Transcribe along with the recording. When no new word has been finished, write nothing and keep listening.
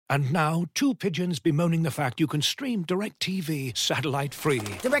And now, two pigeons bemoaning the fact you can stream DirecTV satellite-free.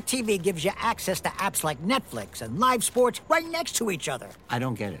 DirecTV gives you access to apps like Netflix and live sports right next to each other. I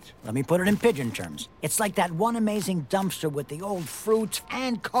don't get it. Let me put it in pigeon terms. It's like that one amazing dumpster with the old fruits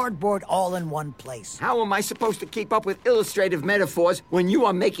and cardboard all in one place. How am I supposed to keep up with illustrative metaphors when you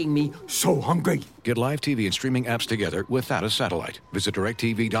are making me so hungry? Get live TV and streaming apps together without a satellite. Visit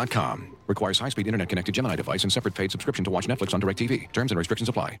DirecTV.com. Requires high-speed internet-connected Gemini device and separate paid subscription to watch Netflix on DirecTV. Terms and restrictions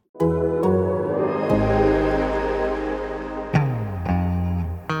apply.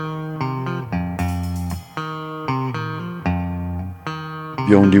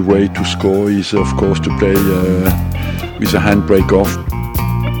 The only way to score is, of course, to play with a handbrake off.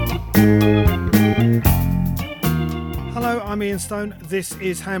 Hello, I'm Ian Stone. This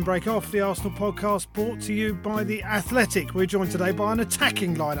is Handbrake Off, the Arsenal podcast brought to you by The Athletic. We're joined today by an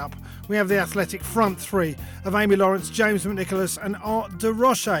attacking lineup. We have The Athletic front three of Amy Lawrence, James McNicholas and Art de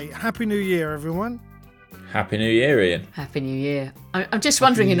Roche. Happy New Year, everyone. Happy New Year, Ian. Happy New Year. I'm just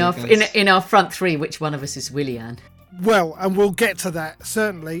wondering in our front three, which one of us is Willian? Well, and we'll get to that,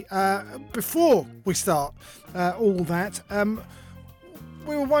 certainly. Before we start all that,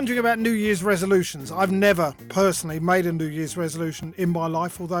 we were wondering about New Year's resolutions. I've never personally made a New Year's resolution in my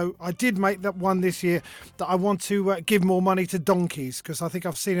life, although I did make that one this year that I want to give more money to donkeys, because I think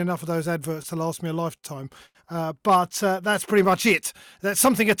I've seen enough of those adverts to last me a lifetime. But that's pretty much it. That's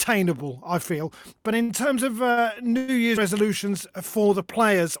something attainable, I feel. But in terms of New Year's resolutions for the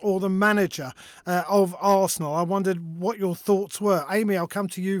players or the manager of Arsenal, I wondered what your thoughts were. Amy, I'll come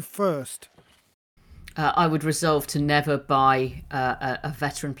to you first. I would resolve to never buy a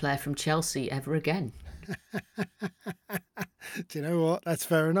veteran player from Chelsea ever again. Do you know what? That's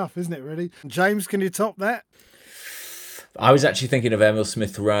fair enough, isn't it, really? James, can you top that? I was actually thinking of Emil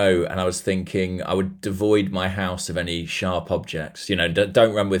Smith Rowe, and I was thinking I would devoid my house of any sharp objects. You know,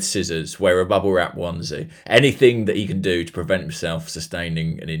 don't run with scissors, wear a bubble wrap onesie. Anything that he can do to prevent himself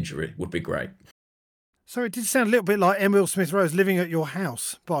sustaining an injury would be great. So it did sound a little bit like Emil Smith Rowe's living at your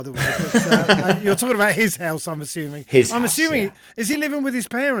house, by the way. But, you're talking about his house, I'm assuming. I'm assuming, yeah. Is he living with his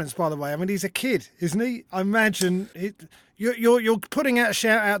parents, by the way? I mean, he's a kid, isn't he? I imagine you're putting out a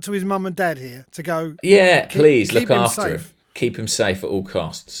shout out to his mum and dad here to go. Yeah, please look after him. Safe. Keep him safe at all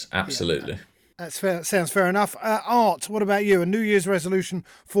costs. Absolutely. Yeah, that's fair. Sounds fair enough. Art, what about you? A New Year's resolution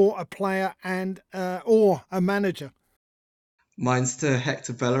for a player and or a manager? Mine's to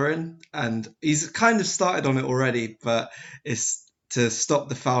Hector Bellerin, and he's kind of started on it already, but it's to stop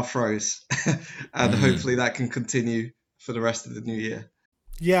the foul throws, and hopefully that can continue for the rest of the new year.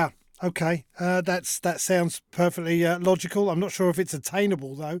 Yeah, okay. That sounds perfectly logical. I'm not sure if it's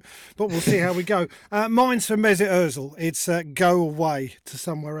attainable, though, but we'll see how we go. Mine's for Mesut Ozil. It's go away to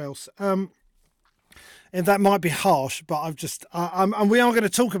somewhere else. And that might be harsh, but and we are going to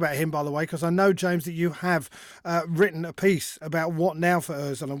talk about him, by the way, because I know, James, that you have written a piece about what now for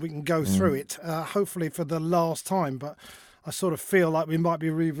Ozil, and we can go through it, hopefully for the last time. But I sort of feel like we might be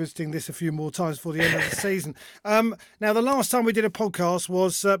revisiting this a few more times before the end of the season. Now, the last time we did a podcast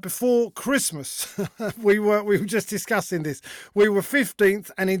was before Christmas. we were just discussing this. We were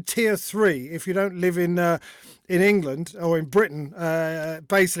 15th and in Tier 3. If you don't live in England or in Britain,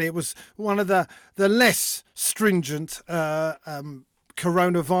 basically it was one of the less stringent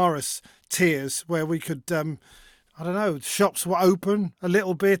coronavirus tiers where we could... I don't know, shops were open a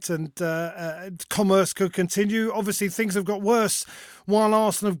little bit and commerce could continue. Obviously, things have got worse while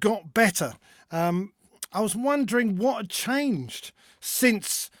Arsenal have got better. I was wondering what had changed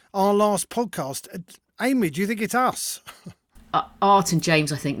since our last podcast. Amy, do you think it's us? Art and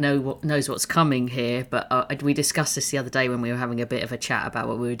James, I think, knows what's coming here, but we discussed this the other day when we were having a bit of a chat about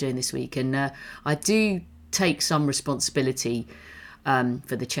what we were doing this week, and I do take some responsibility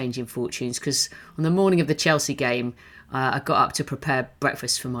for the change in fortunes, because on the morning of the Chelsea game I got up to prepare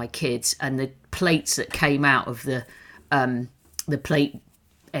breakfast for my kids, and the plates that came out of the plate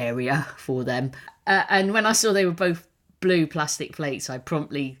area for them, and when I saw they were both blue plastic plates, I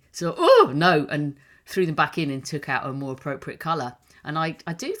promptly said, oh no, and threw them back in and took out a more appropriate colour. And I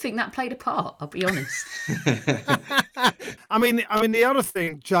do think that played a part, I'll be honest. I mean, the other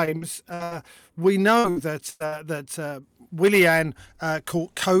thing, James, we know that Willian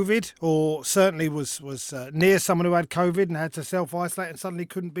caught COVID, or certainly was near someone who had COVID and had to self-isolate and suddenly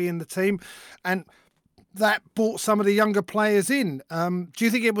couldn't be in the team. And that brought some of the younger players in. Do you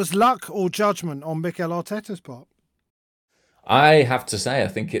think it was luck or judgment on Mikel Arteta's part? I have to say, I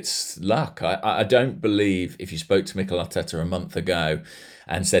think it's luck. I don't believe if you spoke to Mikel Arteta a month ago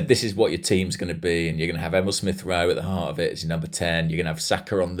and said, this is what your team's going to be, and you're going to have Emil Smith-Rowe at the heart of it as your number 10. You're going to have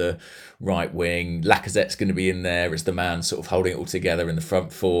Saka on the right wing. Lacazette's going to be in there as the man sort of holding it all together in the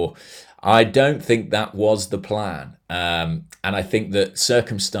front four. I don't think that was the plan. And I think that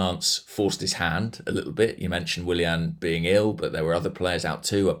circumstance forced his hand a little bit. You mentioned Willian being ill, but there were other players out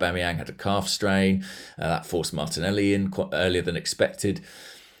too. Aubameyang had a calf strain. That forced Martinelli in quite earlier than expected.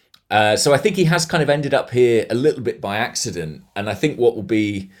 So I think he has kind of ended up here a little bit by accident. And I think what will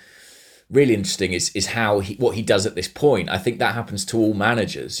be really interesting is what he does at this point. I think that happens to all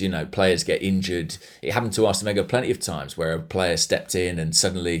managers. Players get injured. It happened to Arsene Wenger plenty of times where a player stepped in and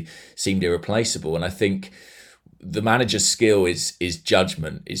suddenly seemed irreplaceable. And I think the manager's skill is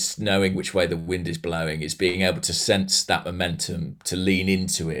judgment, is knowing which way the wind is blowing, is being able to sense that momentum, to lean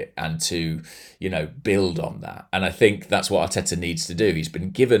into it and to, build on that. And I think that's what Arteta needs to do. He's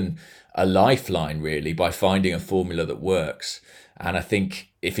been given a lifeline really by finding a formula that works. And I think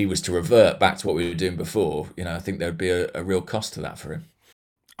if he was to revert back to what we were doing before, I think there would be a real cost to that for him.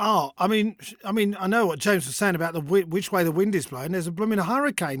 Oh, I mean, I know what James was saying about which way the wind is blowing. There's a blooming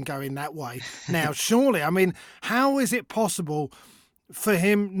hurricane going that way now, surely. I mean, how is it possible for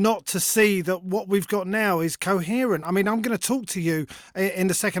him not to see that what we've got now is coherent? I mean, I'm going to talk to you in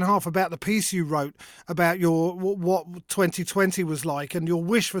the second half about the piece you wrote about what 2020 was like, and your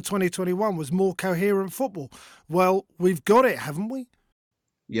wish for 2021 was more coherent football. Well, we've got it, haven't we?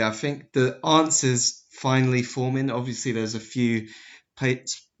 Yeah, I think the answer's finally forming. Obviously, there's a few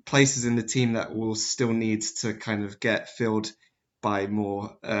places in the team that will still need to kind of get filled by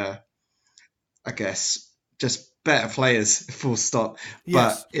more, I guess, just better players, full stop.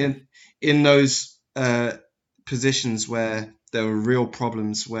 Yes. But in those positions where there were real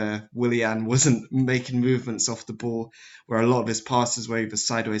problems, where Willian wasn't making movements off the ball, where a lot of his passes were either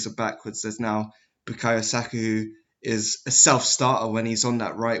sideways or backwards, there's now Bukayo Saka, who is a self-starter when he's on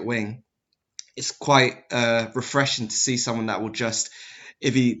that right wing. It's quite refreshing to see someone that will just,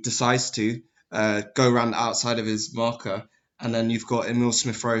 if he decides to, go around the outside of his marker. And then you've got Emil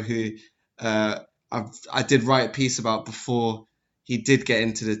Smith-Rowe, who I did write a piece about before he did get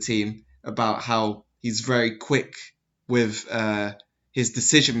into the team, about how he's very quick with his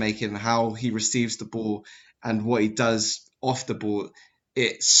decision-making, how he receives the ball and what he does off the ball.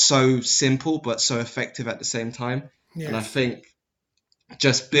 It's so simple, but so effective at the same time. Yes. And I think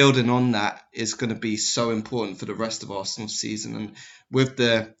just building on that is going to be so important for the rest of Arsenal's season. And with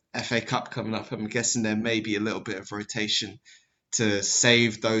the FA Cup coming up, I'm guessing there may be a little bit of rotation to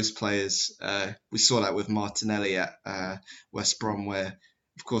save those players. We saw that with Martinelli at West Brom, where,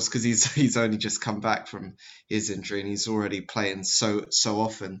 of course, because he's only just come back from his injury and he's already playing so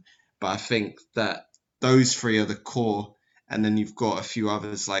often. But I think that those three are the core. And then you've got a few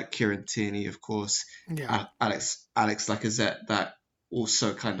others like Kieran Tierney, of course, Alex Lacazette, that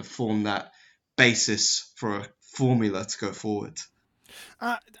also kind of form that basis for a formula to go forward.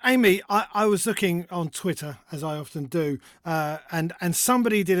 Amy, I was looking on Twitter, as I often do, and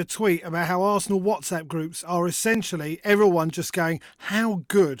somebody did a tweet about how Arsenal WhatsApp groups are essentially everyone just going, how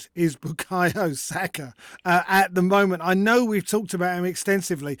good is Bukayo Saka at the moment? I know we've talked about him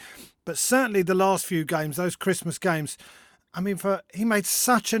extensively, but certainly the last few games, those Christmas games, I mean, he made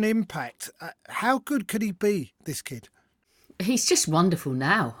such an impact. How good could he be, this kid? He's just wonderful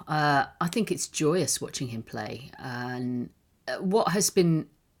now. I think it's joyous watching him play. And what has been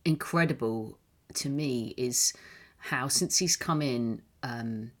incredible to me is how, since he's come in,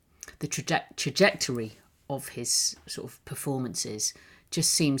 the trajectory of his sort of performances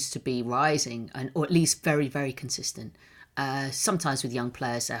just seems to be rising, or at least very, very consistent. Sometimes with young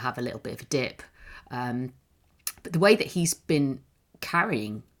players, they have a little bit of a dip. But the way that he's been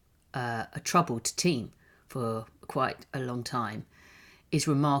carrying a troubled team for quite a long time is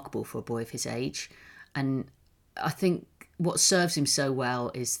remarkable for a boy of his age. And I think what serves him so well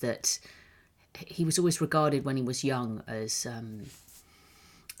is that he was always regarded when he was young as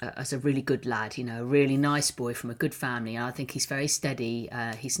a really good lad, a really nice boy from a good family. And I think he's very steady.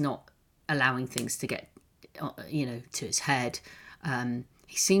 He's not allowing things to get, to his head.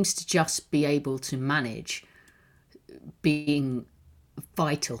 He seems to just be able to manage being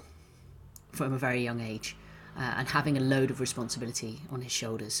vital from a very young age and having a load of responsibility on his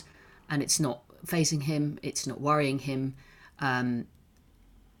shoulders. And it's not fazing him, it's not worrying him.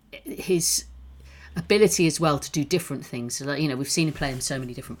 His ability as well to do different things. So, we've seen him play in so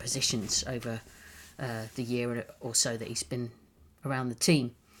many different positions over the year or so that he's been around the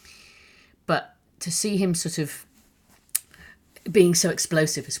team. But to see him sort of being so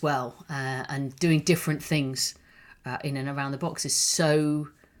explosive as well and doing different things in and around the box is so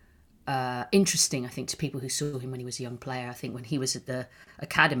interesting, I think, to people who saw him when he was a young player. I think when he was at the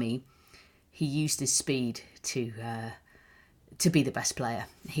academy, he used his speed to be the best player.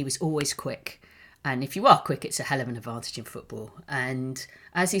 He was always quick. And if you are quick, it's a hell of an advantage in football. And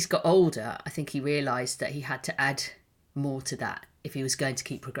as he's got older, I think he realised that he had to add more to that if he was going to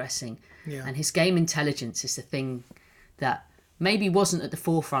keep progressing. Yeah. And his game intelligence is the thing that maybe wasn't at the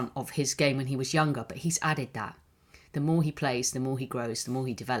forefront of his game when he was younger, but he's added that. The more he plays, the more he grows, the more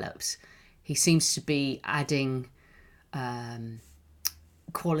he develops. He seems to be adding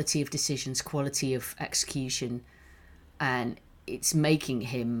quality of decisions, quality of execution, and it's making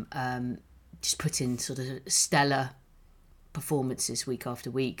him just put in sort of stellar performances week after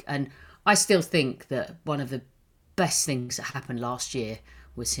week. And I still think that one of the best things that happened last year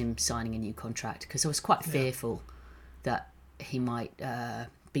was him signing a new contract, because I was quite fearful that he might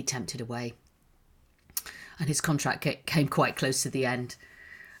be tempted away. And his contract came quite close to the end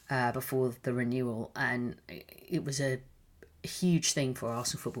before the renewal. And it was a huge thing for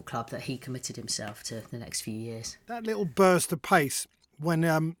Arsenal Football Club that he committed himself to the next few years. That little burst of pace when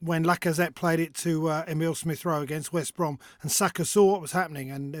Lacazette played it to Emile Smith-Rowe against West Brom, and Saka saw what was happening,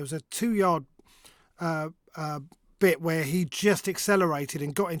 and there was a 2-yard bit where he just accelerated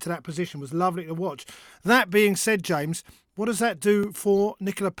and got into that position. It was lovely to watch. That being said, James, what does that do for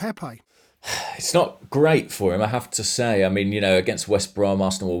Nicola Pepe? It's not great for him, I have to say. I mean, against West Brom,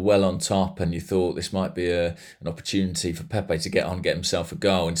 Arsenal were well on top, and you thought this might be an opportunity for Pepe to get himself a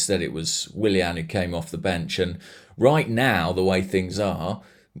goal. Instead, it was Willian who came off the bench. And right now, the way things are,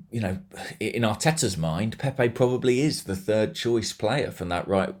 in Arteta's mind, Pepe probably is the third choice player for that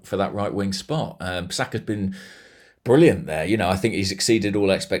right wing spot. Saka's been brilliant there. I think he's exceeded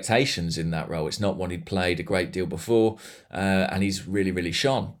all expectations in that role. It's not one he'd played a great deal before, and he's really, really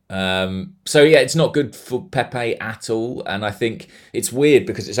shone. It's not good for Pepe at all. And I think it's weird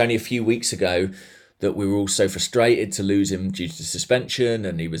because it's only a few weeks ago that we were all so frustrated to lose him due to suspension,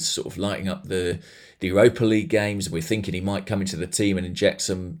 and he was sort of lighting up the Europa League games. We're thinking he might come into the team and inject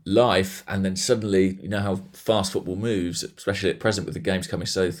some life, and then suddenly, how fast football moves, especially at present with the games coming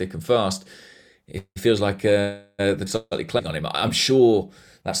so thick and fast. It feels like they're slightly clicking on him. I'm sure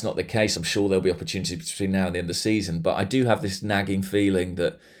that's not the case. I'm sure there'll be opportunities between now and the end of the season. But I do have this nagging feeling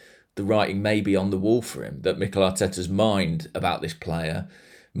that the writing may be on the wall for him, that Mikel Arteta's mind about this player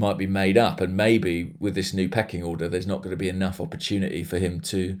might be made up. And maybe with this new pecking order, there's not going to be enough opportunity for him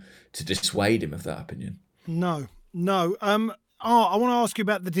to dissuade him of that opinion. No. I want to ask you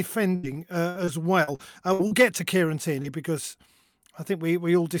about the defending as well. We'll get to Kieran Tierney because I think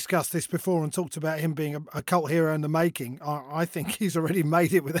we all discussed this before and talked about him being a cult hero in the making. I think he's already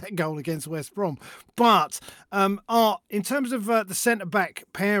made it with that goal against West Brom. But in terms of the centre-back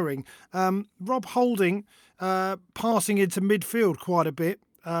pairing, Rob Holding passing into midfield quite a bit.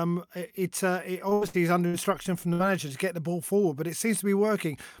 It obviously is under instruction from the manager to get the ball forward, but it seems to be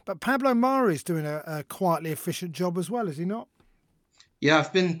working. But Pablo Mari is doing a quietly efficient job as well, is he not? Yeah,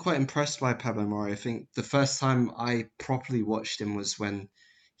 I've been quite impressed by Pablo Mari. I think the first time I properly watched him was when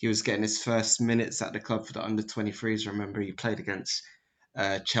he was getting his first minutes at the club for the under-23s. I remember he played against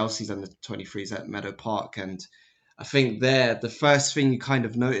Chelsea's under-23s at Meadow Park. And I think there, the first thing you kind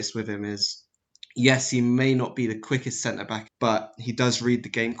of notice with him is, yes, he may not be the quickest centre-back, but he does read the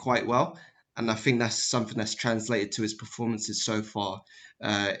game quite well. And I think that's something that's translated to his performances so far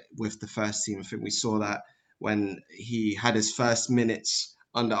with the first team. I think we saw that when he had his first minutes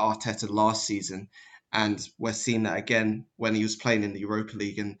under Arteta last season. And we're seeing that again when he was playing in the Europa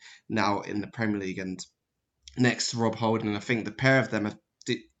League and now in the Premier League. And next to Rob Holding, I think the pair of them have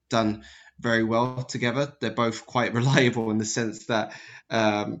done very well together. They're both quite reliable in the sense that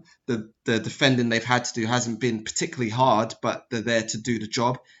the defending they've had to do hasn't been particularly hard, but they're there to do the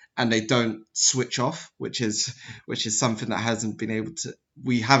job. And they don't switch off, which is something that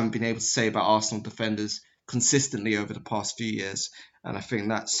we haven't been able to say about Arsenal defenders consistently over the past few years. And I think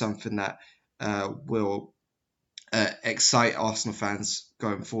that's something that will excite Arsenal fans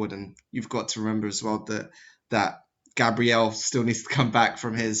going forward. And you've got to remember as well that Gabriel still needs to come back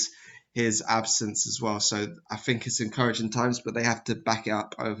from his absence as well. So I think it's encouraging times, but they have to back it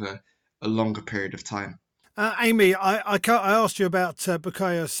up over a longer period of time. Amy, I asked you about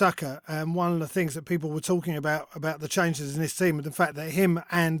Bukayo Saka, and one of the things that people were talking about the changes in this team and the fact that him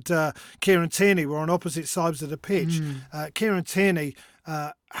and Kieran Tierney were on opposite sides of the pitch. Kieran Tierney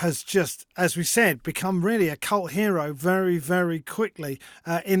has just, as we said, become really a cult hero very, very quickly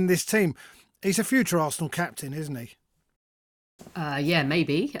in this team. He's a future Arsenal captain, isn't he? Yeah,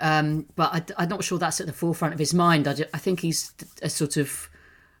 maybe. But I'm not sure that's at the forefront of his mind. I think he's a sort of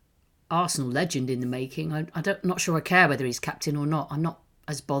Arsenal legend in the making. I'm not sure I care whether he's captain or not. I'm not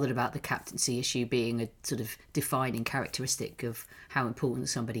as bothered about the captaincy issue being a sort of defining characteristic of how important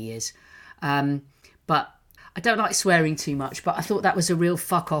somebody is. But I don't like swearing too much, but I thought that was a real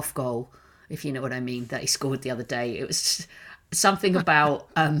fuck off goal, if you know what I mean, that he scored the other day. It was something about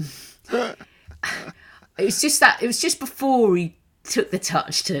it was just before he took the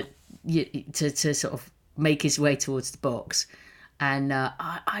touch to sort of make his way towards the box, and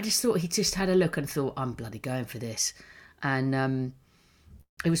I just thought he just had a look and thought, I'm bloody going for this. And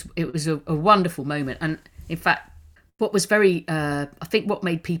it was a wonderful moment. And in fact, what was very I think what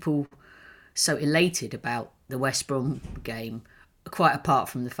made people so elated about the West Brom game, quite apart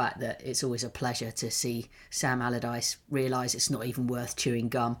from the fact that it's always a pleasure to see Sam Allardyce realise it's not even worth chewing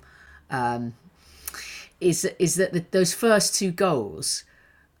gum, is that those first 2 goals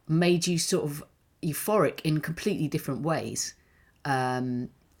made you sort of euphoric in completely different ways, and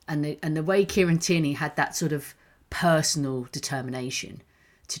the way Kieran Tierney had that sort of personal determination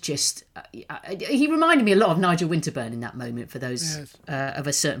to just he reminded me a lot of Nigel Winterburn in that moment, for those of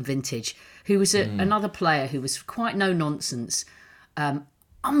a certain vintage, who was another player who was quite no nonsense,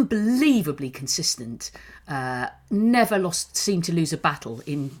 unbelievably consistent, never seemed to lose a battle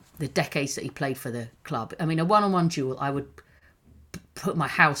in the decades that he played for the club. I mean, a one-on-one duel, I would put my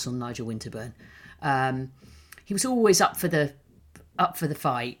house on Nigel Winterburn. He was always up for the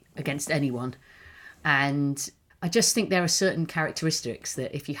fight against anyone, and I just think there are certain characteristics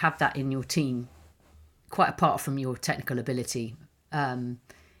that if you have that in your team, quite apart from your technical ability,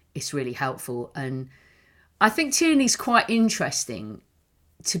 it's really helpful. And I think Tierney's quite interesting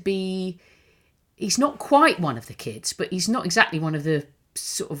to be. He's not quite one of the kids, but he's not exactly one of the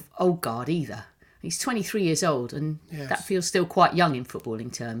sort of old guard either. He's 23 years old, and that feels still quite young in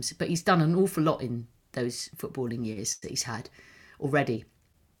footballing terms, but he's done an awful lot in those footballing years that he's had already.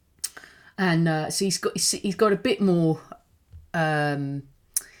 And so he's got a bit more in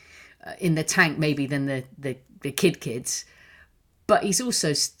the tank maybe than the kids, but he's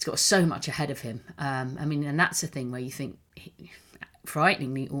also got so much ahead of him. I mean, and that's the thing where you think,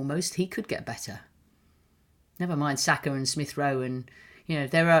 frighteningly almost, he could get better. Never mind Saka and Smith Rowe, and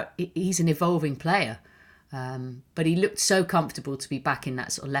he's an evolving player. But he looked so comfortable to be back in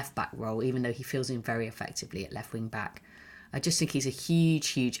that sort of left back role, even though he fills in very effectively at left wing back. I just think he's a huge,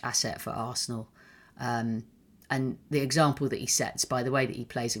 huge asset for Arsenal. And the example that he sets by the way that he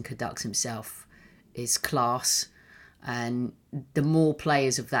plays and conducts himself is class. And the more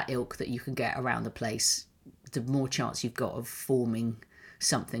players of that ilk that you can get around the place, the more chance you've got of forming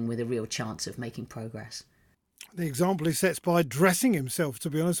something with a real chance of making progress. The example he sets by dressing himself, to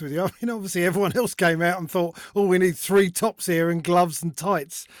be honest with you. I mean, obviously everyone else came out and thought, we need 3 tops here and gloves and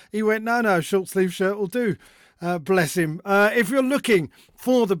tights. He went, no, short sleeve shirt will do. Bless him. If you're looking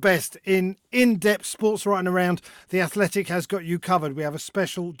for the best in in-depth sports writing around, The Athletic has got you covered. We have a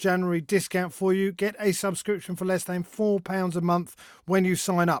special January discount for you. Get a subscription for less than £4 a month when you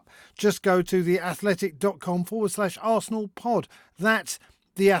sign up. Just go to theathletic.com/Arsenal pod. That's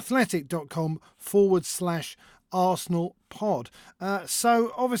theathletic.com/Arsenal pod.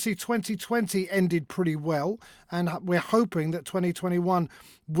 So obviously 2020 ended pretty well, and we're hoping that 2021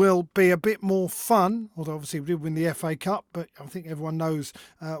 will be a bit more fun, although obviously we did win the FA Cup, but I think everyone knows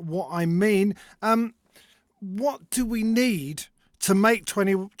what I mean. What do we need to make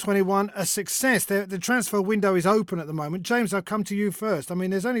 2021 a success? The transfer window is open at the moment. James, I'll come to you first. I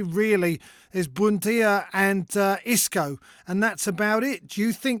mean, there's Buendia and Isco, and that's about it. Do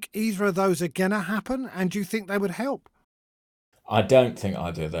you think either of those are going to happen, and do you think they would help? I don't think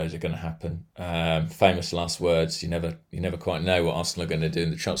either of those are going to happen. Famous last words. You never quite know what Arsenal are going to do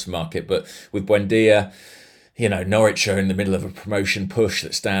in the transfer market. But with Buendia, Norwich are in the middle of a promotion push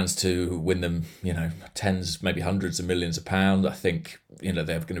that stands to win them, tens, maybe hundreds of millions of pounds. I think, they're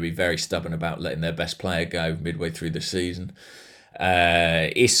going to be very stubborn about letting their best player go midway through the season.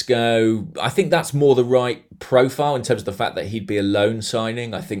 Isco, I think that's more the right profile in terms of the fact that he'd be a loan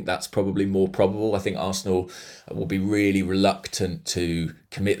signing. I think that's probably more probable. I think Arsenal will be really reluctant to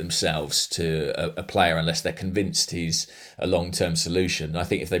commit themselves to a player unless they're convinced he's a long-term solution. I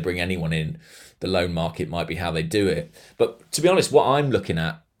think if they bring anyone in, the loan market might be how they do it. But to be honest, what I'm looking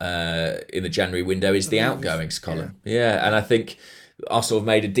at in the January window is the outgoings column. Yeah, and I think Arsenal have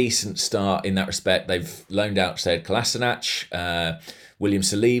made a decent start in that respect. They've loaned out Sead Kolasinac. William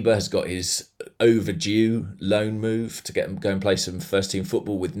Saliba has got his overdue loan move to go and play some first-team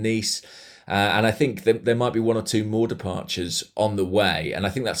football with Nice. And I think there might be 1 or 2 more departures on the way. And I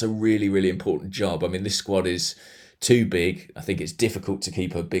think that's a really, really important job. I mean, this squad is too big. I think it's difficult to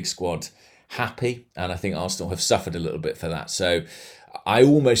keep a big squad happy. And I think Arsenal have suffered a little bit for that. So I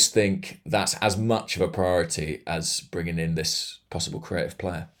almost think that's as much of a priority as bringing in this possible creative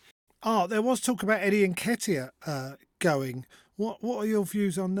player. Oh, there was talk about Eddie Nketiah going. What are your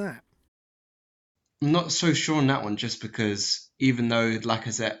views on that? I'm not so sure on that one, just because even though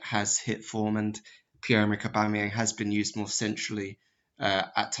Lacazette has hit form and Pierre-Emerick Aubameyang has been used more centrally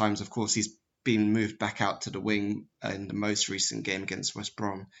at times, of course, he's been moved back out to the wing in the most recent game against West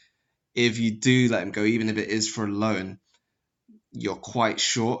Brom. If you do let him go, even if it is for a loan, you're quite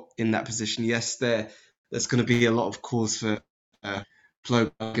short in that position. Yes, there's going to be a lot of cause for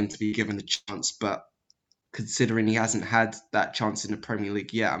Flo Bergen to be given the chance, but considering he hasn't had that chance in the Premier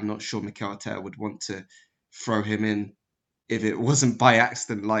League yet, I'm not sure Mikel Arteta would want to throw him in if it wasn't by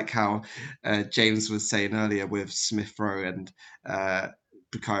accident, like how James was saying earlier with Smith Rowe and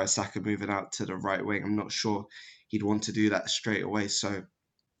Bukayo Saka moving out to the right wing. I'm not sure he'd want to do that straight away. So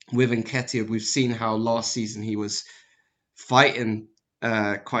with Nketiah, we've seen how last season he was fighting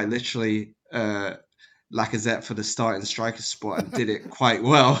quite literally Lacazette for the starting striker spot and did it quite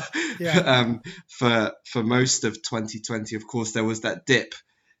well for most of 2020. Of course, there was that dip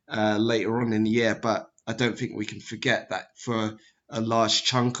later on in the year, but I don't think we can forget that for a large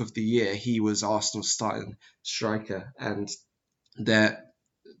chunk of the year, he was Arsenal's starting striker. And there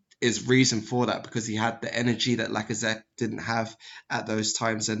is reason for that, because he had the energy that Lacazette didn't have at those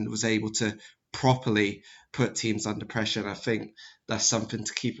times and was able to properly put teams under pressure. And I think that's something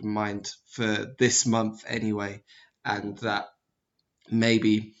to keep in mind for this month anyway, and that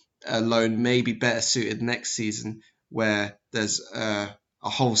maybe a loan may be better suited next season, where there's a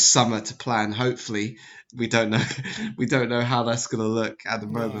whole summer to plan. Hopefully, we don't know how that's going to look at the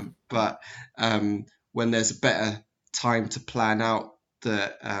moment, but when there's a better time to plan out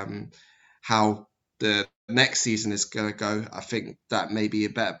how the next season is going to go, I think that may be a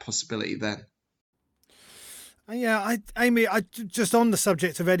better possibility then. Yeah, Amy, just on the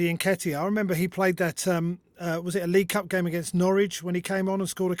subject of Eddie Nketiah, I remember he played that, was it a League Cup game against Norwich when he came on and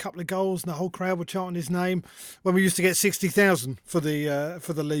scored a couple of goals and the whole crowd were chanting his name when we used to get 60,000 for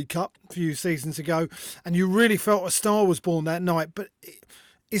the League Cup a few seasons ago. And you really felt a star was born that night. But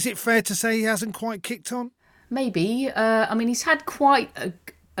is it fair to say he hasn't quite kicked on? Maybe. I mean, he's had quite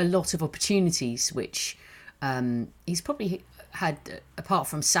a lot of opportunities, which he's probably had, apart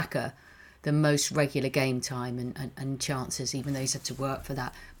from Saka, the most regular game time and chances, even though he's had to work for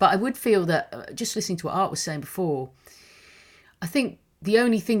that. But I would feel that, just listening to what Art was saying before, I think the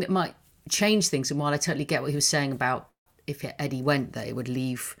only thing that might change things, and while I totally get what he was saying about if Eddie went, that it would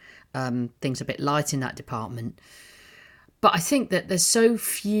leave things a bit light in that department. But I think that there's so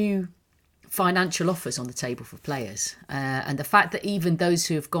few financial offers on the table for players. And the fact that even those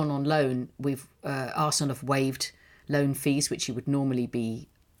who have gone on loan, Arsenal have waived loan fees, which you would normally be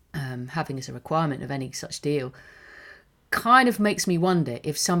having as a requirement of any such deal, kind of makes me wonder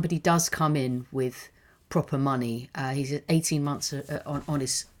if somebody does come in with proper money, he's 18 months on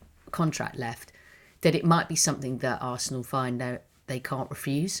his contract left, that it might be something that Arsenal find out they can't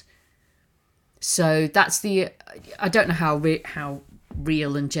refuse. So that's I don't know how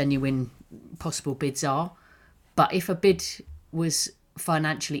real and genuine possible bids are, but if a bid was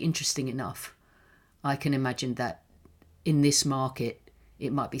financially interesting enough, I can imagine that in this market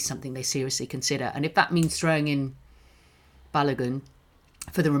it might be something they seriously consider. And if that means throwing in Balogun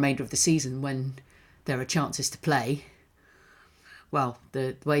for the remainder of the season when there are chances to play, well,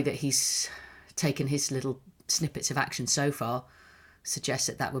 the way that he's taken his little snippets of action so far suggests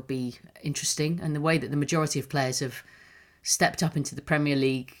that would be interesting. And the way that the majority of players have stepped up into the Premier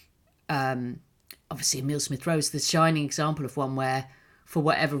League, obviously Emile Smith-Rowe is the shining example of one where, for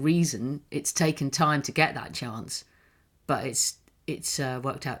whatever reason, it's taken time to get that chance, but it's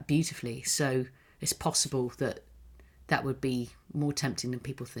worked out beautifully. So it's possible that would be more tempting than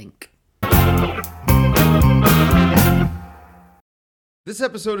people think. This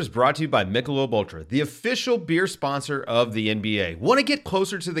episode is brought to you by Michelob Ultra, the official beer sponsor of the NBA. Want to get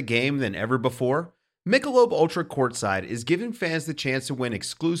closer to the game than ever before? Michelob Ultra Courtside is giving fans the chance to win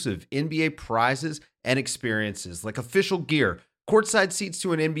exclusive NBA prizes and experiences like official gear, courtside seats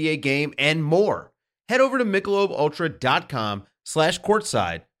to an NBA game, and more. Head over to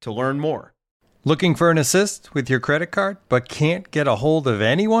MichelobUltra.com/courtside to learn more. Looking for an assist with your credit card but can't get a hold of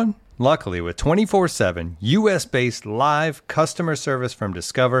anyone? Luckily, with 24/7 US-based live customer service from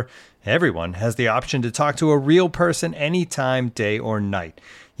Discover, everyone has the option to talk to a real person anytime, day or night.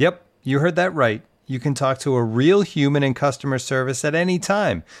 Yep, you heard that right. You can talk to a real human in customer service at any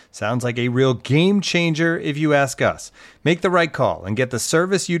time. Sounds like a real game changer if you ask us. Make the right call and get the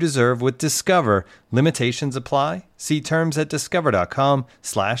service you deserve with Discover. Limitations apply. See terms at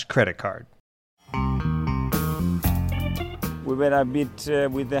discover.com/creditcard. We were a bit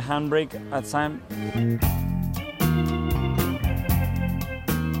with the handbrake at time.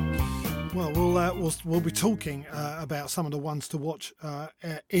 Well, we'll be talking about some of the ones to watch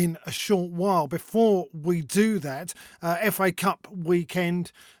in a short while. Before we do that, FA Cup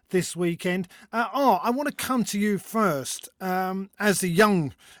weekend this weekend. I want to come to you first as a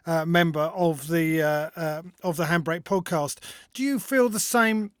young member of the Handbrake podcast. Do you feel the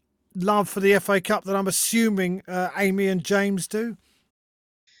same love for the FA Cup that I'm assuming Amy and James do?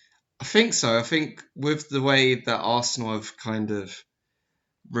 I think so. I think with the way that Arsenal have kind of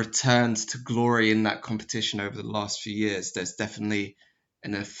returned to glory in that competition over the last few years, there's definitely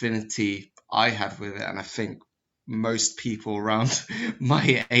an affinity I have with it, and I think most people around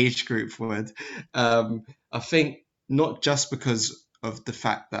my age group would. I think not just because of the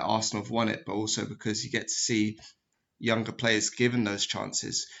fact that Arsenal have won it, but also because you get to see younger players given those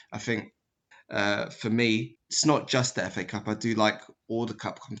chances. I think for me, it's not just the FA Cup. I do like all the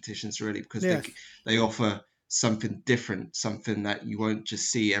cup competitions really, because they offer something different, something that you won't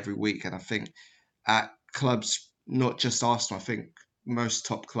just see every week. And I think at clubs, not just Arsenal, I think most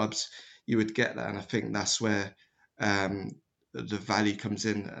top clubs, you would get that. And I think that's where the value comes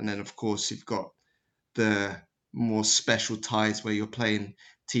in. And then, of course, you've got the more special ties where you're playing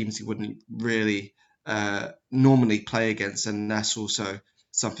teams you wouldn't really normally play against. And that's also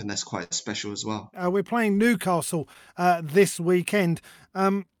something that's quite special as well. We're playing Newcastle this weekend.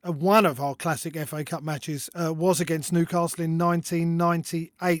 One of our classic FA Cup matches was against Newcastle in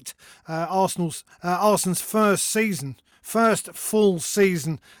 1998. Arsenal's first full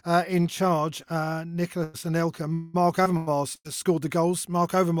season in charge. Nicolas Anelka, Mark Overmars scored the goals.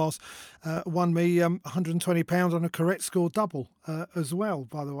 Mark Overmars won me £120 on a correct score double as well,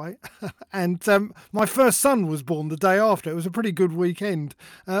 by the way. And my first son was born the day after. It was a pretty good weekend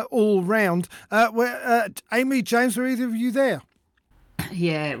all round. Amy, James, were either of you there?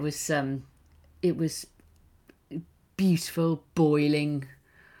 Yeah, it was beautiful, boiling.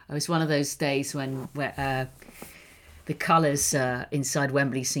 It was one of those days when the colours inside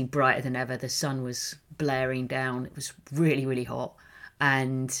Wembley seemed brighter than ever. The sun was blaring down. It was really, really hot,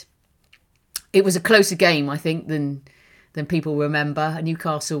 and it was a closer game, I think, than people remember.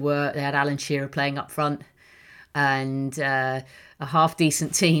 Newcastle they had Alan Shearer playing up front, and a half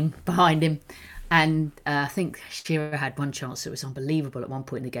decent team behind him. And I think Shearer had one chance that was unbelievable at one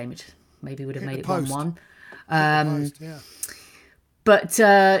point in the game, which maybe would have made it 1-1. But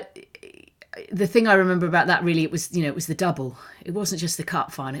the thing I remember about that really, it was the double. It wasn't just the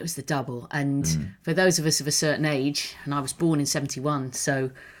cup final, it was the double. And for those of us of a certain age, and I was born in 71,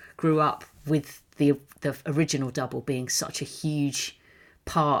 so grew up with the original double being such a huge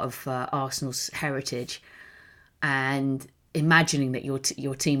part of Arsenal's heritage, and imagining that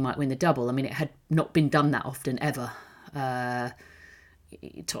your team might win the double. I mean, it had not been done that often ever.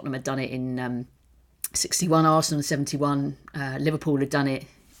 Tottenham had done it in 61, Arsenal in 71, Liverpool had done it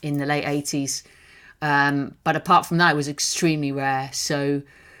in the late 80s. But apart from that, it was extremely rare. So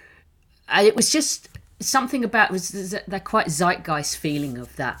it was just something about that quite zeitgeist feeling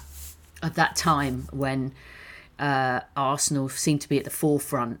of that time when Arsenal seemed to be at the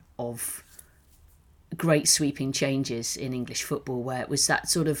forefront of great sweeping changes in English football, where it was that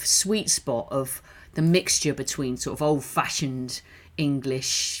sort of sweet spot of the mixture between sort of old-fashioned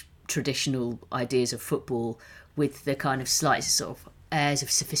English traditional ideas of football with the kind of slight sort of airs of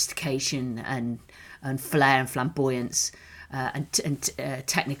sophistication and flair and flamboyance and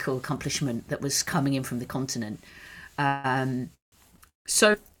technical accomplishment that was coming in from the continent.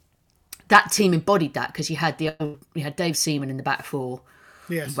 So that team embodied that, because you had Dave Seaman in the back four.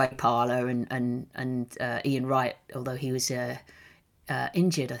 Yes. Ray Parlour and Ian Wright, although he was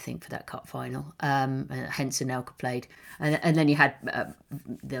injured, I think, for that cup final. Hence Anelka played. And then you had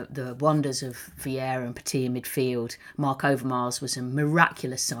the wonders of Vieira and Petit in midfield. Mark Overmars was a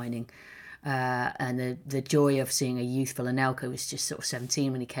miraculous signing. And the joy of seeing a youthful Anelka, was just sort of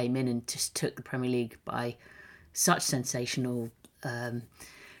 17 when he came in and just took the Premier League by such sensational...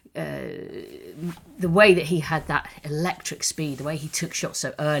 the way that he had that electric speed, the way he took shots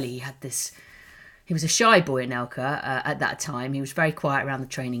so early, he was a shy boy, Anelka, at that time. He was very quiet around the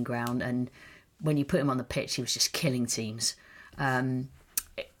training ground, and when you put him on the pitch, he was just killing teams. And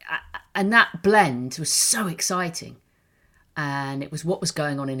that blend was so exciting, and it was what was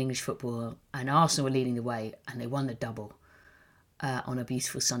going on in English football, and Arsenal were leading the way, and they won the double on a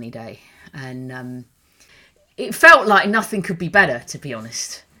beautiful sunny day. And it felt like nothing could be better, to be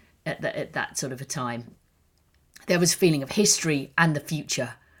honest. At that sort of a time, there was a feeling of history and the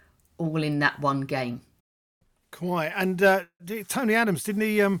future all in that one game. Quite. And Tony Adams, didn't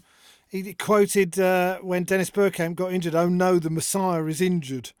he he quoted when Dennis Bergkamp got injured, "Oh no, the Messiah is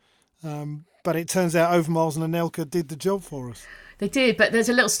injured." But it turns out Overmars and Anelka did the job for us. They did, but there's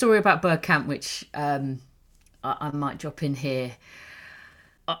a little story about Bergkamp which I might drop in here.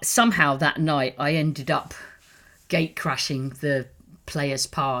 Somehow that night I ended up gate crashing the players'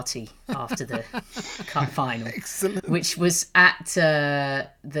 party after the cup final. Excellent. Which was at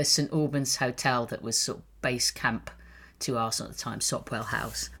the St Albans Hotel that was sort of base camp to Arsenal at the time, Sopwell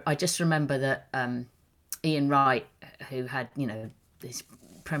House. I just remember that Ian Wright, who had, his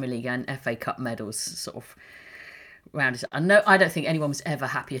Premier League and FA Cup medals sort of around his... I don't think anyone was ever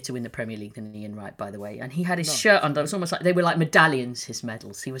happier to win the Premier League than Ian Wright, by the way. And he had his shirt under. It was almost like they were like medallions, his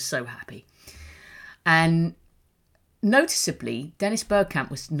medals. He was so happy. And noticeably, Dennis Bergkamp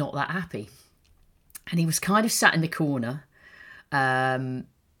was not that happy. And he was kind of sat in the corner,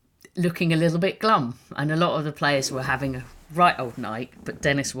 looking a little bit glum. And a lot of the players were having a right old night, but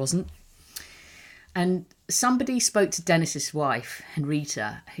Dennis wasn't. And somebody spoke to Dennis's wife,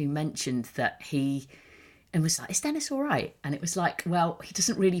 Henrietta, who mentioned that and was like, "Is Dennis all right?" And it was like, well, he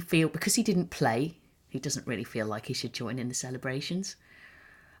doesn't really feel, because he didn't play, he doesn't really feel like he should join in the celebrations.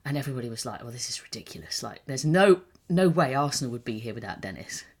 And everybody was like, well, this is ridiculous. Like, there's no way Arsenal would be here without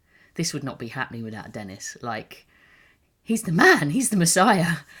Dennis. This would not be happening without Dennis. Like, he's the man, he's the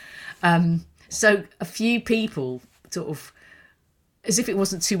Messiah. So a few people sort of, as if it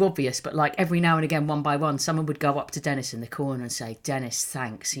wasn't too obvious, but like every now and again, one by one, someone would go up to Dennis in the corner and say, "Dennis,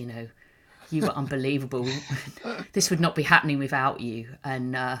 thanks, you were unbelievable. This would not be happening without you.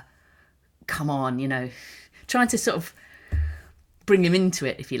 And come on, trying to sort of bring him into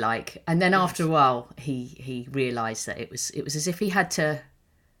it, if you like." And then after a while, he realised that it was as if he had to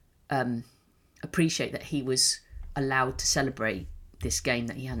appreciate that he was allowed to celebrate this game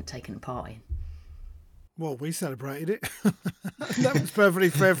that he hadn't taken part in. Well, we celebrated it. That was perfectly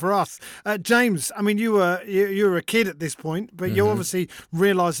fair for us. James, I mean, you were a kid at this point, but you obviously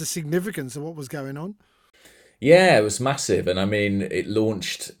realised the significance of what was going on. Yeah, it was massive. And I mean, it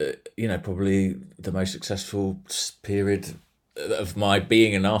launched, probably the most successful period of my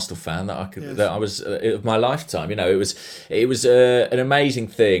being an Arsenal fan that I was of my lifetime. It was an amazing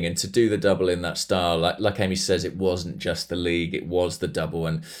thing, and to do the double in that style, like Amy says, it wasn't just the league, it was the double.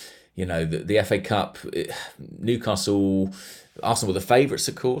 And the FA Cup, Newcastle, Arsenal were the favourites,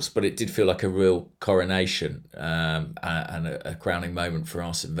 of course, but it did feel like a real coronation and a crowning moment for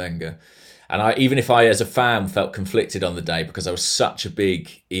Arsene Wenger. And even if I, as a fan, felt conflicted on the day because I was such a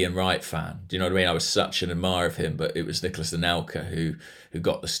big Ian Wright fan, do you know what I mean? I was such an admirer of him, but it was Nicolas Anelka who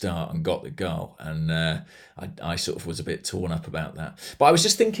got the start and got the goal. And I sort of was a bit torn up about that. But I was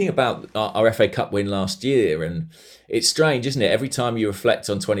just thinking about our FA Cup win last year, and it's strange, isn't it? Every time you reflect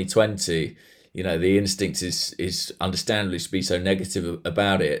on 2020, the instinct is understandably to be so negative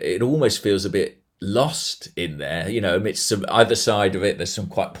about it. It almost feels a bit lost in there, amidst either side of it. There's some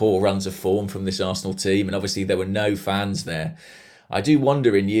quite poor runs of form from this Arsenal team, and obviously there were no fans there. I do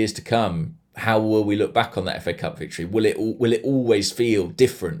wonder in years to come, how will we look back on that FA Cup victory? Will it always feel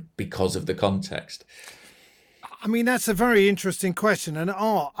different because of the context? I mean, that's a very interesting question. And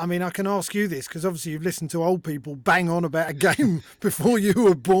I can ask you this because obviously you've listened to old people bang on about a game before you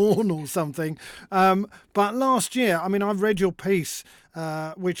were born or something. But last year, I mean, I've read your piece,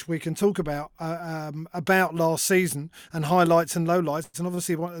 which we can talk about last season and highlights and lowlights. And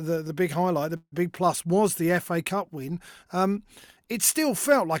obviously the big highlight, the big plus was the FA Cup win. It still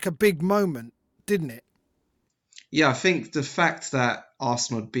felt like a big moment, didn't it? Yeah, I think the fact that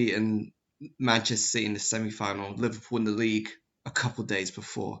Arsenal had beaten Manchester City in the semi-final, Liverpool in the league a couple of days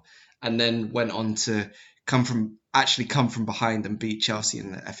before, and then went on to come from behind and beat Chelsea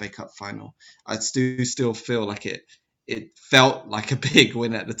in the FA Cup final. I still feel like it felt like a big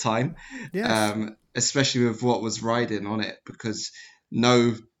win at the time, yes. Especially with what was riding on it, because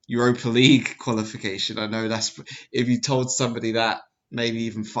no Europa League qualification. I know that's, if you told somebody that maybe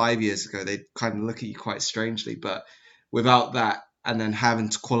even 5 years ago, they'd kind of look at you quite strangely, but without that, and then having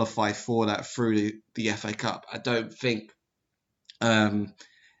to qualify for that through the FA Cup, I don't think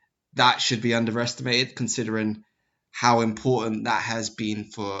that should be underestimated, considering how important that has been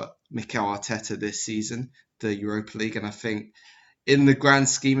for Mikel Arteta this season, the Europa League. And I think in the grand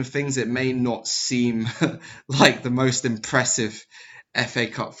scheme of things, it may not seem like the most impressive FA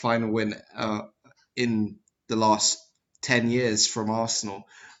Cup final win in the last 10 years from Arsenal,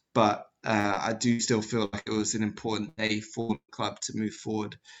 but I do still feel like it was an important day for the club to move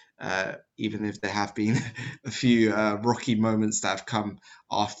forward, even if there have been a few rocky moments that have come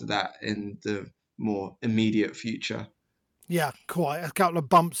after that in the more immediate future. Yeah, quite. A couple of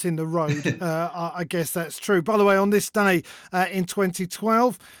bumps in the road. I guess that's true. By the way, on this day in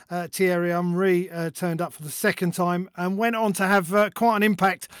 2012, Thierry Henry turned up for the second time and went on to have quite an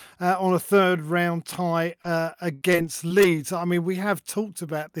impact on a third round tie against Leeds. I mean, we have talked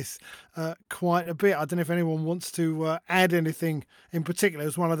about this quite a bit. I don't know if anyone wants to add anything in particular. It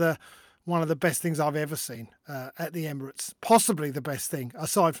was one of the best things I've ever seen at the Emirates. Possibly the best thing,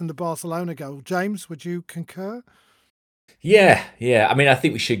 aside from the Barcelona goal. James, would you concur? Yeah. I mean, I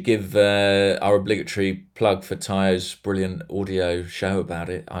think we should give our obligatory plug for Tayo's brilliant audio show about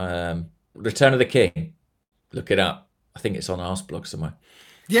it. Return of the King. Look it up. I think it's on Arsblog somewhere.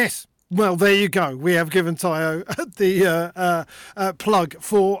 Yes. Well, there you go. We have given Tayo the plug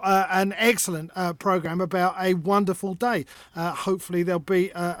for an excellent programme about a wonderful day. Hopefully there'll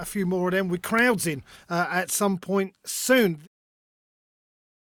be a few more of them with crowds in at some point soon.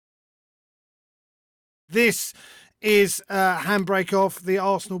 This is Handbrake Off, the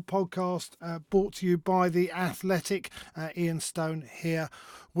Arsenal podcast, brought to you by The Athletic. Ian Stone here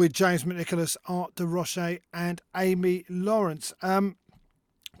with James McNicholas, Art de Roche and Amy Lawrence.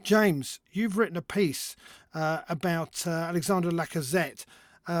 James, you've written a piece about Alexander Lacazette.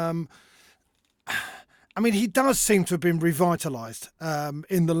 I mean, he does seem to have been revitalised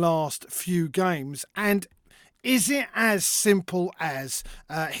in the last few games. And is it as simple as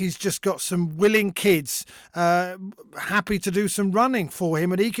he's just got some willing kids happy to do some running for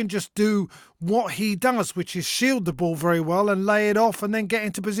him and he can just do what he does, which is shield the ball very well and lay it off and then get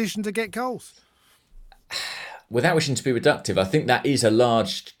into position to get goals? Without wishing to be reductive, I think that is a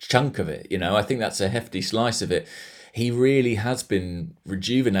large chunk of it. You know, I think that's a hefty slice of it. He really has been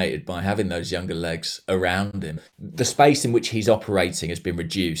rejuvenated by having those younger legs around him. The space in which he's operating has been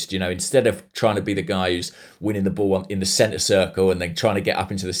reduced. You know, instead of trying to be the guy who's winning the ball in the centre circle and then trying to get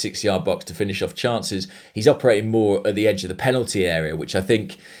up into the 6-yard box to finish off chances, he's operating more at the edge of the penalty area, which I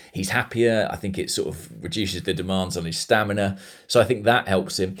think he's happier. I think it sort of reduces the demands on his stamina. So I think that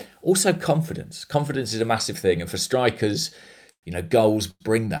helps him. Also, confidence. Confidence is a massive thing. And for strikers, you know, goals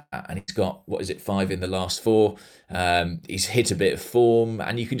bring that, and he's got, 5 in the last 4. He's hit a bit of form,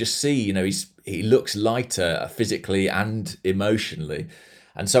 and you can just see, you know, he looks lighter physically and emotionally,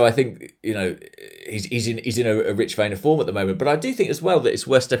 and so I think, you know, he's in a rich vein of form at the moment. But I do think as well that it's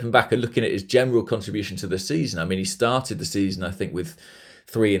worth stepping back and looking at his general contribution to the season. I mean, he started the season, I think, with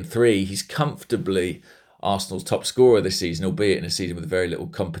 3 and 3. He's comfortably Arsenal's top scorer this season, albeit in a season with very little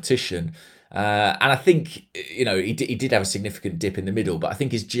competition. And I think, you know, he did have a significant dip in the middle, but I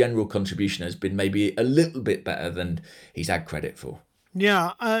think his general contribution has been maybe a little bit better than he's had credit for.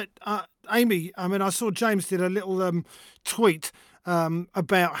 Yeah. Amy, I mean, I saw James did a little tweet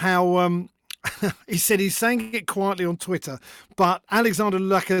about how he said he's saying it quietly on Twitter, but Alexander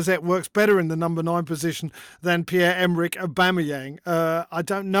Lacazette works better in the number 9 position than Pierre-Emerick Aubameyang. I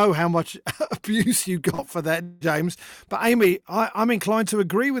don't know how much abuse you got for that, James, but Amy, I'm inclined to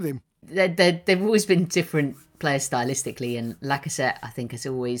agree with him. They've always been different players stylistically, and Lacazette, I think, has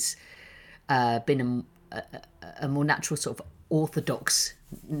always been a more natural sort of orthodox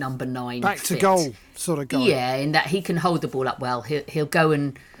number 9 back to fit. goal sort of guy. Yeah, in that he can hold the ball up well. He'll go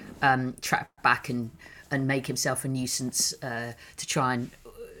and track back and make himself a nuisance to try and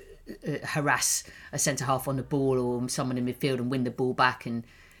harass a centre half on the ball or someone in midfield and win the ball back and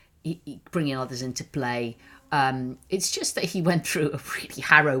bringing others into play. It's just that he went through a really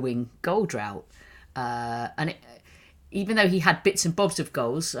harrowing goal drought. And even though he had bits and bobs of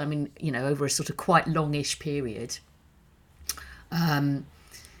goals, I mean, you know, over a sort of quite longish period,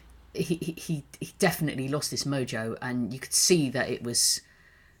 he definitely lost his mojo. And you could see that it was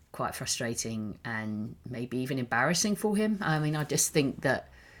quite frustrating and maybe even embarrassing for him. I mean, I just think that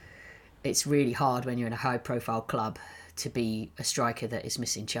it's really hard when you're in a high-profile club to be a striker that is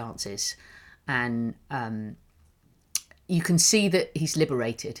missing chances. And you can see that he's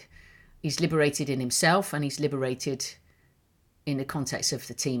liberated. He's liberated in himself, and he's liberated in the context of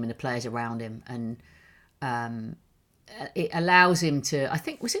the team and the players around him. And it allows him to, I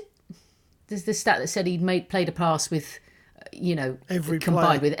think, was it, there's the stat that said he'd played a pass with, you know, every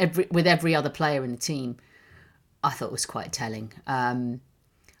combined player. with every other player in the team. I thought was quite telling.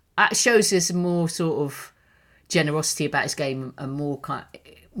 That shows us more sort of generosity about his game and more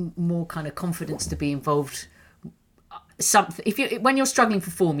kind of confidence to be involved. When you're struggling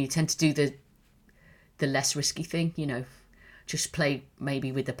for form, you tend to do the less risky thing, you know, just play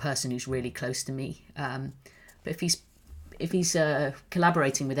maybe with the person who's really close to me. But if he's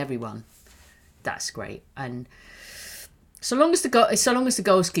collaborating with everyone, that's great. And so long as the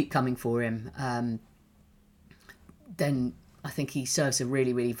goals keep coming for him, then I think he serves a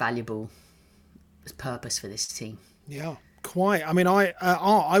really, really valuable purpose for this team. Yeah. quiet. I mean,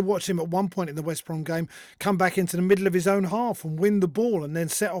 I watched him at one point in the West Brom game come back into the middle of his own half and win the ball and then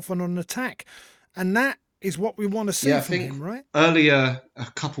set off on an attack. And that is what we want to see from him, right? Earlier,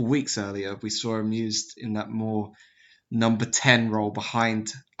 a couple weeks earlier, we saw him used in that more number 10 role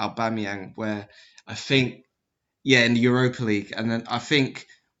behind Aubameyang, where I think, in the Europa League. And then I think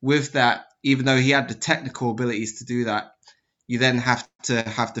with that, even though he had the technical abilities to do that, you then have to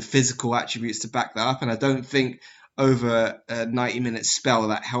have the physical attributes to back that up. And I don't think over a 90-minute spell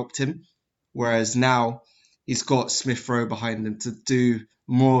that helped him. Whereas now he's got Smith Rowe behind him to do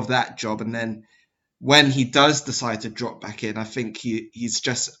more of that job. And then when he does decide to drop back in, I think he's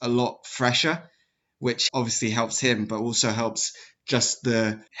just a lot fresher, which obviously helps him, but also helps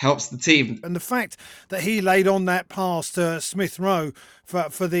the team. And the fact that he laid on that pass to Smith Rowe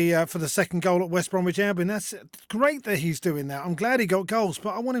for the second goal at West Bromwich Albion, that's great that he's doing that. I'm glad he got goals,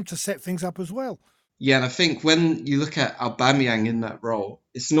 but I want him to set things up as well. Yeah, and I think when you look at Aubameyang in that role,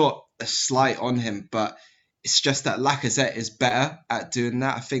 it's not a slight on him, but it's just that Lacazette is better at doing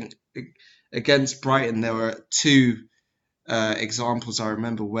that. I think against Brighton, there were two examples I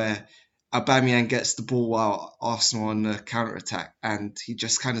remember where Aubameyang gets the ball while Arsenal on the counter-attack and he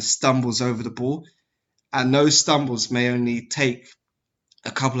just kind of stumbles over the ball. And those stumbles may only take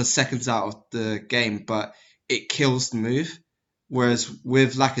a couple of seconds out of the game, but it kills the move. Whereas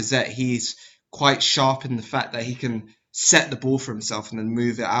with Lacazette, he's quite sharp in the fact that he can set the ball for himself and then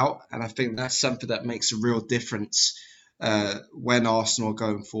move it out. And I think that's something that makes a real difference when Arsenal are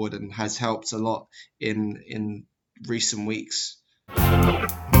going forward and has helped a lot in recent weeks.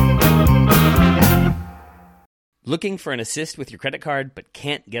 Looking for an assist with your credit card but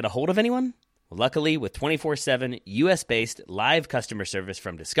can't get a hold of anyone? Well, luckily, with 24/7 US-based live customer service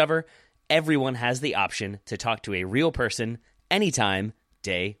from Discover, everyone has the option to talk to a real person anytime,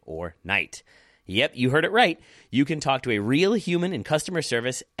 day or night. Yep, you heard it right. You can talk to a real human in customer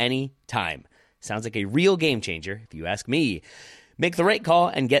service anytime. Sounds like a real game changer, if you ask me. Make the right call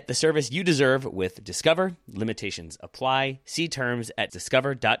and get the service you deserve with Discover. Limitations apply. See terms at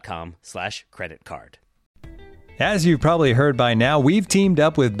discover.com/creditcard. As you've probably heard by now, we've teamed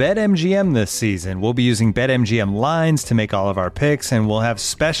up with BetMGM this season. We'll be using BetMGM lines to make all of our picks, and we'll have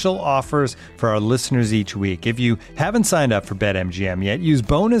special offers for our listeners each week. If you haven't signed up for BetMGM yet, use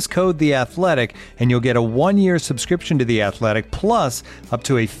bonus code The Athletic, and you'll get a 1-year subscription to The Athletic, plus up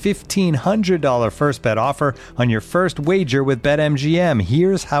to a $1,500 first bet offer on your first wager with BetMGM.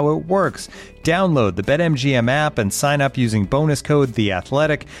 Here's how it works. Download the BetMGM app and sign up using bonus code The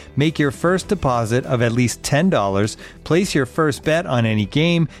Athletic. Make your first deposit of at least $10. Place your first bet on any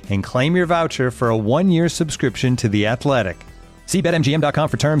game and claim your voucher for a 1-year subscription to The Athletic. See BetMGM.com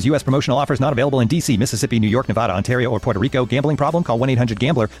for terms. U.S. promotional offers not available in D.C., Mississippi, New York, Nevada, Ontario, or Puerto Rico. Gambling problem? Call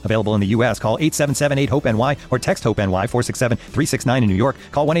 1-800-GAMBLER. Available in the U.S. Call 877-8-HOPE-NY or text HOPE-NY 467-369 in New York.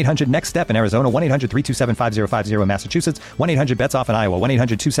 Call 1-800-NEXT-STEP in Arizona. 1-800-327-5050 in Massachusetts. 1-800-BETS-OFF in Iowa.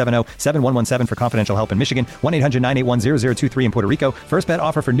 1-800-270-7117 for confidential help in Michigan. 1-800-981-0023 in Puerto Rico. First bet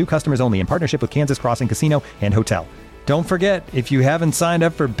offer for new customers only in partnership with Kansas Crossing Casino and Hotel. Don't forget, if you haven't signed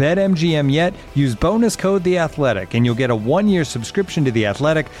up for BetMGM yet, use bonus code The Athletic, and you'll get a 1-year subscription to The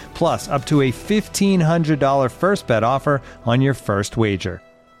Athletic, plus up to a $1,500 first bet offer on your first wager.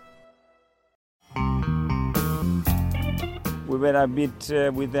 We were a bit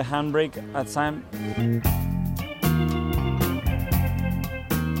with the handbrake at time.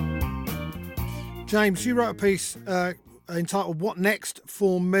 James, you wrote a piece entitled "What Next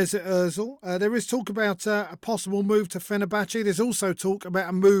for Mesut Ozil?" There is talk about a possible move to Fenerbahce. There's also talk about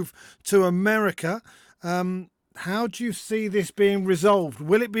a move to America. How do you see this being resolved?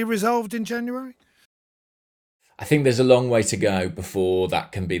 Will it be resolved in January? I think there's a long way to go before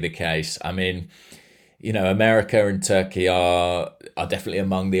that can be the case. I mean, you know, America and Turkey are definitely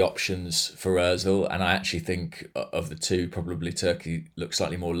among the options for Ozil, and I actually think of the two, probably Turkey looks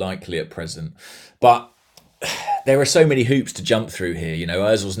slightly more likely at present. But there are so many hoops to jump through here. You know,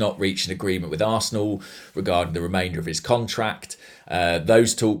 Ozil's not reached an agreement with Arsenal regarding the remainder of his contract.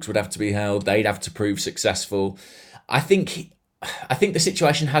 Those talks would have to be held. They'd have to prove successful. I think the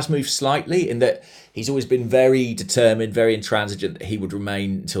situation has moved slightly in that he's always been very determined, very intransigent that he would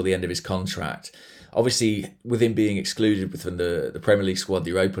remain until the end of his contract. Obviously, with him being excluded from the Premier League squad, the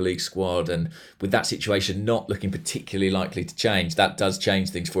Europa League squad, and with that situation not looking particularly likely to change, that does change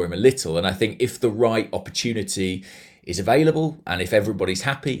things for him a little. And I think if the right opportunity is available and if everybody's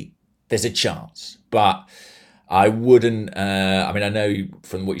happy, there's a chance. But I wouldn't, I know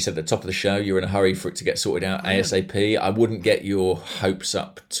from what you said at the top of the show, you're in a hurry for it to get sorted out ASAP. I wouldn't get your hopes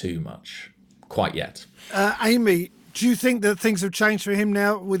up too much quite yet. Amy, Do you think that things have changed for him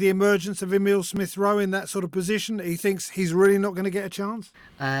now with the emergence of Emile Smith-Rowe in that sort of position? He thinks he's really not going to get a chance?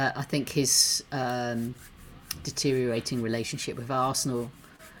 I think his deteriorating relationship with Arsenal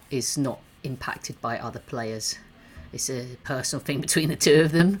is not impacted by other players. It's a personal thing between the two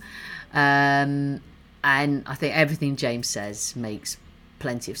of them. And I think everything James says makes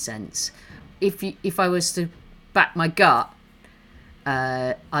plenty of sense. If I was to back my gut,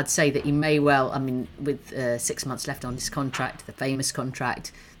 I'd say that he may well, I mean, with 6 months left on his contract, the famous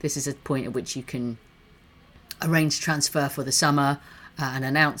contract, this is a point at which you can arrange transfer for the summer and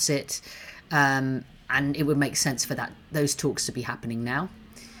announce it. And it would make sense for those talks to be happening now.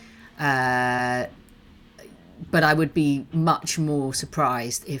 But I would be much more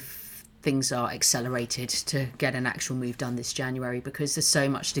surprised if things are accelerated to get an actual move done this January, because there's so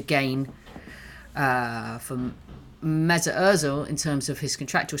much to gain from Mesut Ozil in terms of his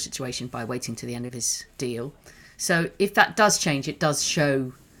contractual situation by waiting to the end of his deal. So if that does change, it does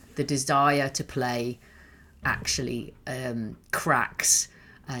show the desire to play actually cracks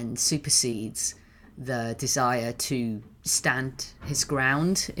and supersedes the desire to stand his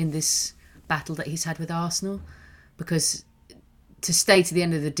ground in this battle that he's had with Arsenal, because to stay to the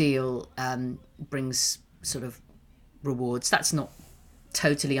end of the deal brings sort of rewards. That's not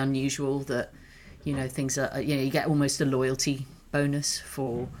totally unusual, that things are, you get almost a loyalty bonus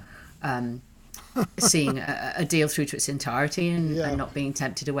for seeing a deal through to its entirety and not being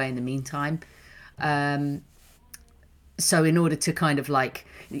tempted away in the meantime. So in order to kind of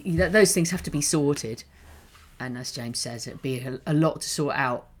those things have to be sorted, and as James says, it'd be a lot to sort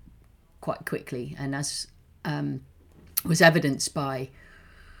out quite quickly, and as was evidenced by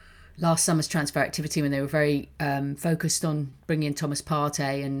last summer's transfer activity when they were very focused on bringing in Thomas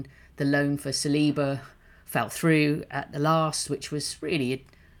Partey, and the loan for Saliba fell through at the last, which was really a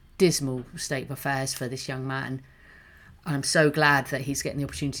dismal state of affairs for this young man. I'm so glad that he's getting the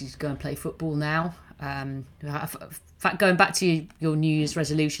opportunity to go and play football now. In fact, going back to your New Year's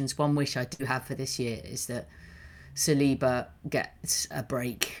resolutions, one wish I do have for this year is that Saliba gets a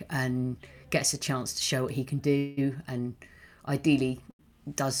break and gets a chance to show what he can do, and ideally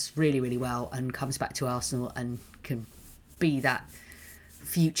does really, really well and comes back to Arsenal and can be that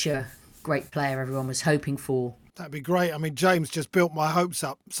future great player everyone was hoping for. That'd be great. I mean, James just built my hopes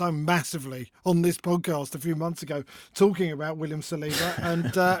up so massively on this podcast a few months ago, talking about William Saliba,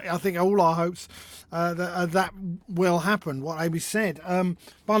 and I think all our hopes that will happen, what Amy said.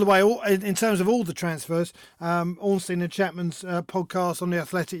 By the way, in terms of all the transfers, Ornstein and Chapman's podcast on The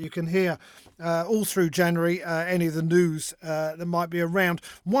Athletic, you can hear all through January any of the news that might be around.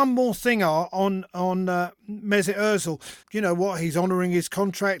 One more thing on Mesut Ozil. You know what? He's honouring his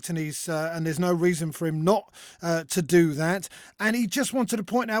contract, and and there's no reason for him not to do that. And he just wanted to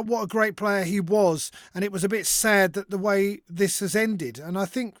point out what a great player he was, and it was a bit sad that the way this has ended. And I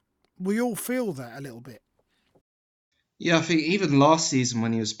think we all feel that a little bit. Yeah, I think even last season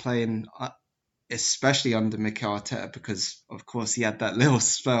when he was playing, especially under Mikel Arteta, because of course he had that little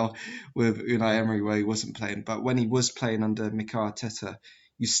spell with Unai Emery where he wasn't playing, but when he was playing under Mikel Arteta,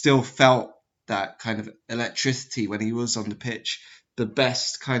 you still felt that kind of electricity when he was on the pitch. The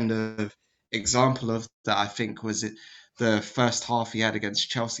best kind of example of that, I think, was the first half he had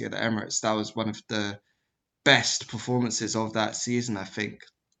against Chelsea at the Emirates. That was one of the best performances of that season, I think.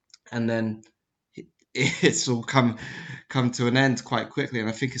 And then it's all come to an end quite quickly, and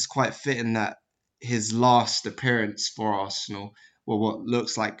I think it's quite fitting that his last appearance for Arsenal, well, what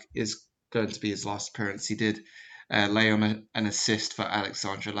looks like is going to be his last appearance, he did lay on an assist for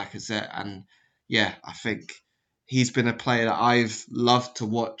Alexandre Lacazette. And yeah, I think he's been a player that I've loved to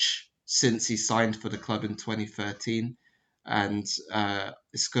watch since he signed for the club in 2013. And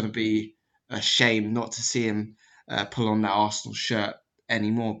it's going to be a shame not to see him pull on that Arsenal shirt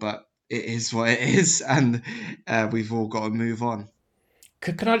anymore, but it is what it is, and we've all got to move on.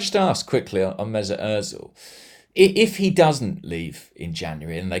 Can I just ask quickly on Mesut Ozil, if he doesn't leave in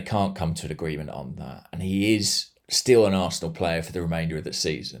January and they can't come to an agreement on that, and he is still an Arsenal player for the remainder of the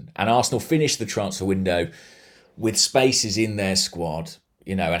season, and Arsenal finish the transfer window with spaces in their squad,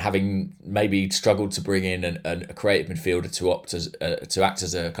 and having maybe struggled to bring in a creative midfielder to act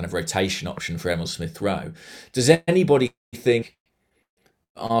as a kind of rotation option for Emile Smith-Rowe, does anybody think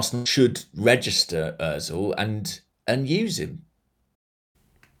Arsenal should register Ozil and use him?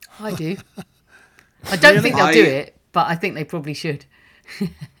 I do. I don't think they'll do it, but I think they probably should.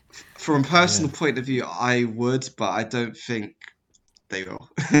 From a personal point of view, I would, but I don't think they will.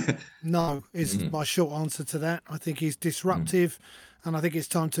 No, is my short answer to that. I think he's disruptive, and I think it's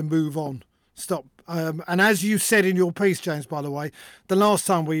time to move on. Stop. And as you said in your piece, James, by the way, the last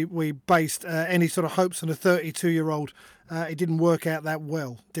time we based any sort of hopes on a 32-year-old, it didn't work out that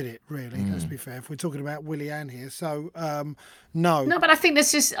well, did it? Really, let's be fair. If we're talking about Willie-Anne here, so no. No, but I think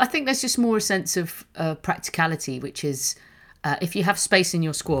there's just more a sense of practicality, which is if you have space in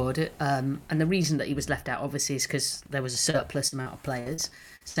your squad, and the reason that he was left out obviously is because there was a surplus amount of players.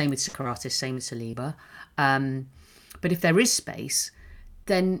 Same with Socrates, same with Saliba. But if there is space,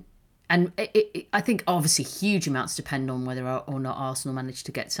 then. And I think obviously huge amounts depend on whether or not Arsenal manage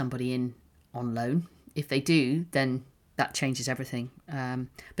to get somebody in on loan. If they do, then that changes everything.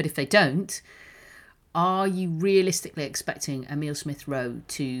 But if they don't, are you realistically expecting Emile Smith-Rowe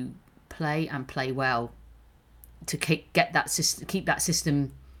to play and play well to keep that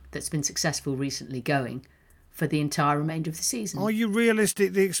system that's been successful recently going for the entire remainder of the season? Are you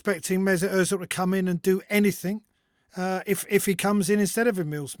realistically expecting Mesut Ozil to come in and do anything? If he comes in instead of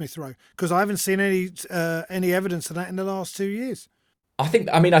Emile Smith-Rowe, because I haven't seen any evidence of that in the last 2 years. I think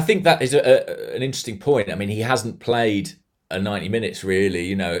that is an interesting point. I mean, he hasn't played 90 minutes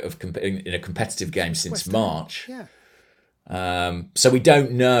really, in a competitive game since March. Yeah. So we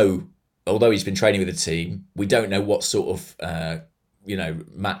don't know. Although he's been training with the team, we don't know what sort of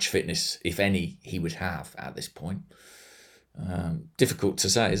match fitness, if any, he would have at this point. Difficult to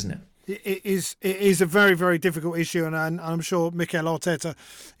say, isn't it? It is a very, very difficult issue, and I'm sure Mikel Arteta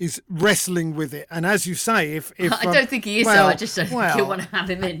is wrestling with it. And as you say, if I don't think he is, though. I just don't think he'll want to have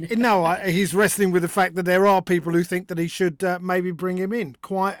him in. No, he's wrestling with the fact that there are people who think that he should maybe bring him in.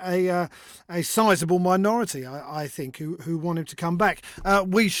 Quite a sizable minority, I think, who want him to come back.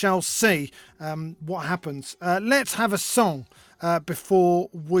 We shall see what happens. Let's have a song before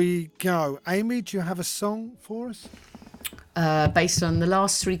we go. Amy, do you have a song for us? Based on the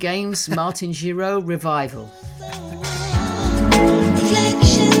last 3 games, Martin Giraud, Revival.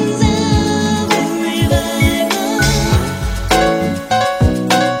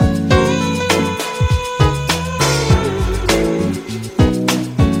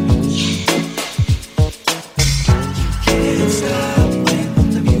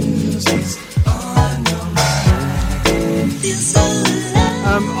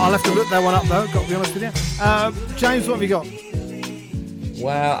 I'll have to look that one up though, got to be honest with you. James, what have you got?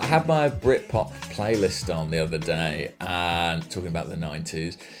 Well, I had my Britpop playlist on the other day and talking about the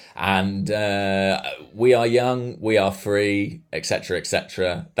 90s, and We Are Young, We Are Free, etc.,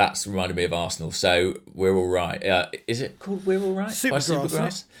 etc. That's reminded me of Arsenal, so We're All Right. Is it called We're All Right?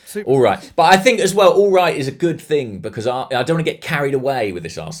 Supergrass. All Right. But I think as well, All Right is a good thing because I don't want to get carried away with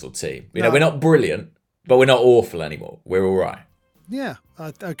this Arsenal team. We're not brilliant, but we're not awful anymore. We're all right. Yeah.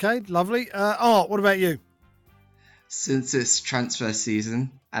 Okay, lovely. Art, what about you? Since it's transfer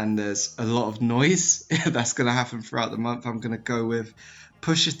season and there's a lot of noise that's going to happen throughout the month, I'm going to go with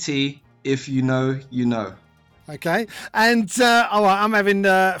Pusha T, If You Know, You Know. Okay. And all right, I'm having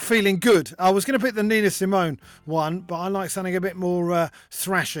Feeling Good. I was going to pick the Nina Simone one, but I like something a bit more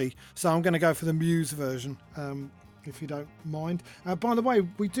thrashy. So I'm going to go for the Muse version, if you don't mind. By the way,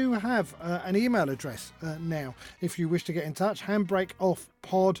 we do have an email address now. If you wish to get in touch,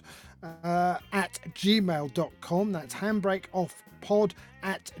 handbrakeoffpod at gmail.com. That's handbrakeoffpod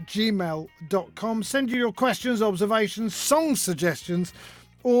at gmail.com. Send you your questions, observations, song suggestions,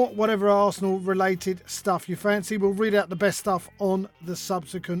 or whatever Arsenal related stuff you fancy. We'll read out the best stuff on the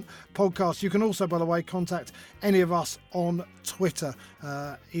subsequent podcast. You can also, by the way, contact any of us on Twitter.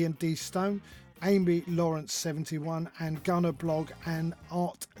 Ian D. Stone, Amy Lawrence 71, and Gunner Blog and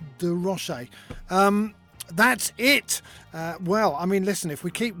Art de Roche. That's it. Well, I mean, listen, if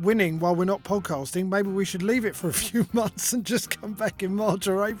we keep winning while we're not podcasting, maybe we should leave it for a few months and just come back in March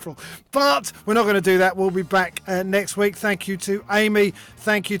or April. But we're not going to do that. We'll be back next week. Thank you to Amy.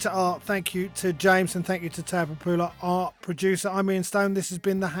 Thank you to Art. Thank you to James. And thank you to Tabapula, our producer. I'm Ian Stone. This has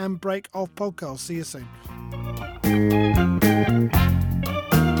been the Handbrake Off podcast. See you soon.